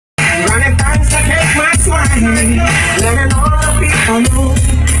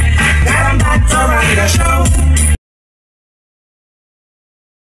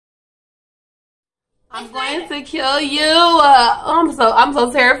I'm going to kill you. I'm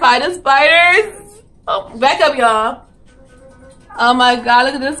so terrified of spiders. Oh, back up, y'all. Oh my god,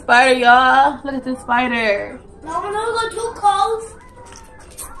 look at this spider, y'all. Look at this spider. No, go too close.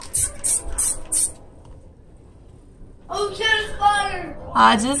 Oh, kill the spider.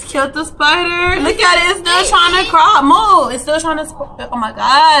 I just killed the spider. Look at it. It's still trying to crawl. Move. It's still trying to. Oh my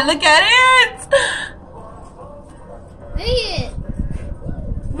god. Look at it. Hey it.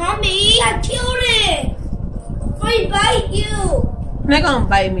 Mommy, I killed it. I bite you. They're gonna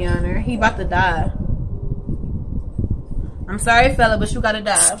bite me on her. He about to die. I'm sorry, fella, but you gotta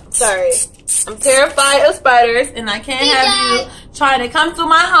die. Sorry. I'm terrified of spiders, and I can't have you trying to come to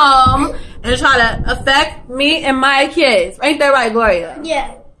my home and try to affect me and my kids. Ain't that right, Gloria?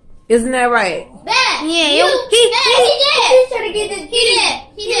 Yeah. Isn't that right? Bad. Yeah, he did. He's trying to get this. He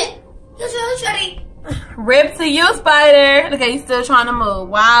did. He's trying to. Rip to you, spider. Look at he's still trying to move.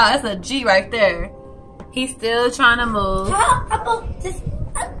 Wow, that's a G right there. He's still trying to move.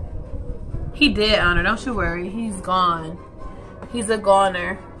 He did, Honor. Don't you worry. He's gone. He's a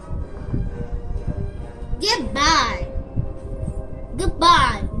goner. Goodbye.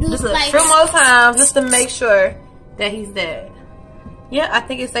 Goodbye. Just a few more times just to make sure that he's dead. Yeah, I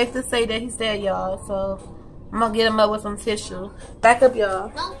think it's safe to say that he's dead, y'all. So I'm gonna get him up with some tissue. Back up, y'all.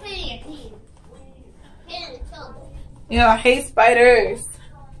 Don't put in your teeth. Yeah, I hate spiders.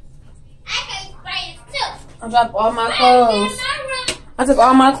 I hate spiders too. I dropped all my clothes. I took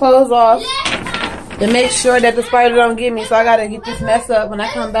all my clothes off to make sure that the spider don't get me. So I gotta get this mess up when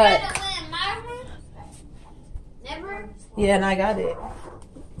I come back. Yeah, and I got it.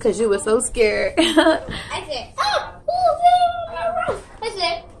 Cause you were so scared. I said, oh, who's in my room? I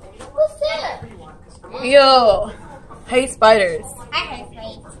said, who's that? Yo, hate spiders. I hate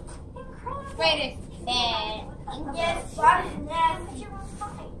spiders. Spiders bad. Yes, spiders nasty.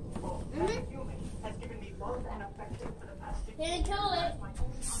 Didn't kill it.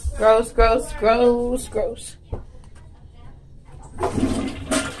 Gross, gross, gross, gross.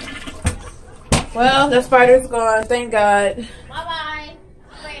 Well, the spider's gone. Thank God. Bye-bye.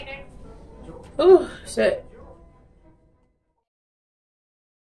 Later. Ooh, shit.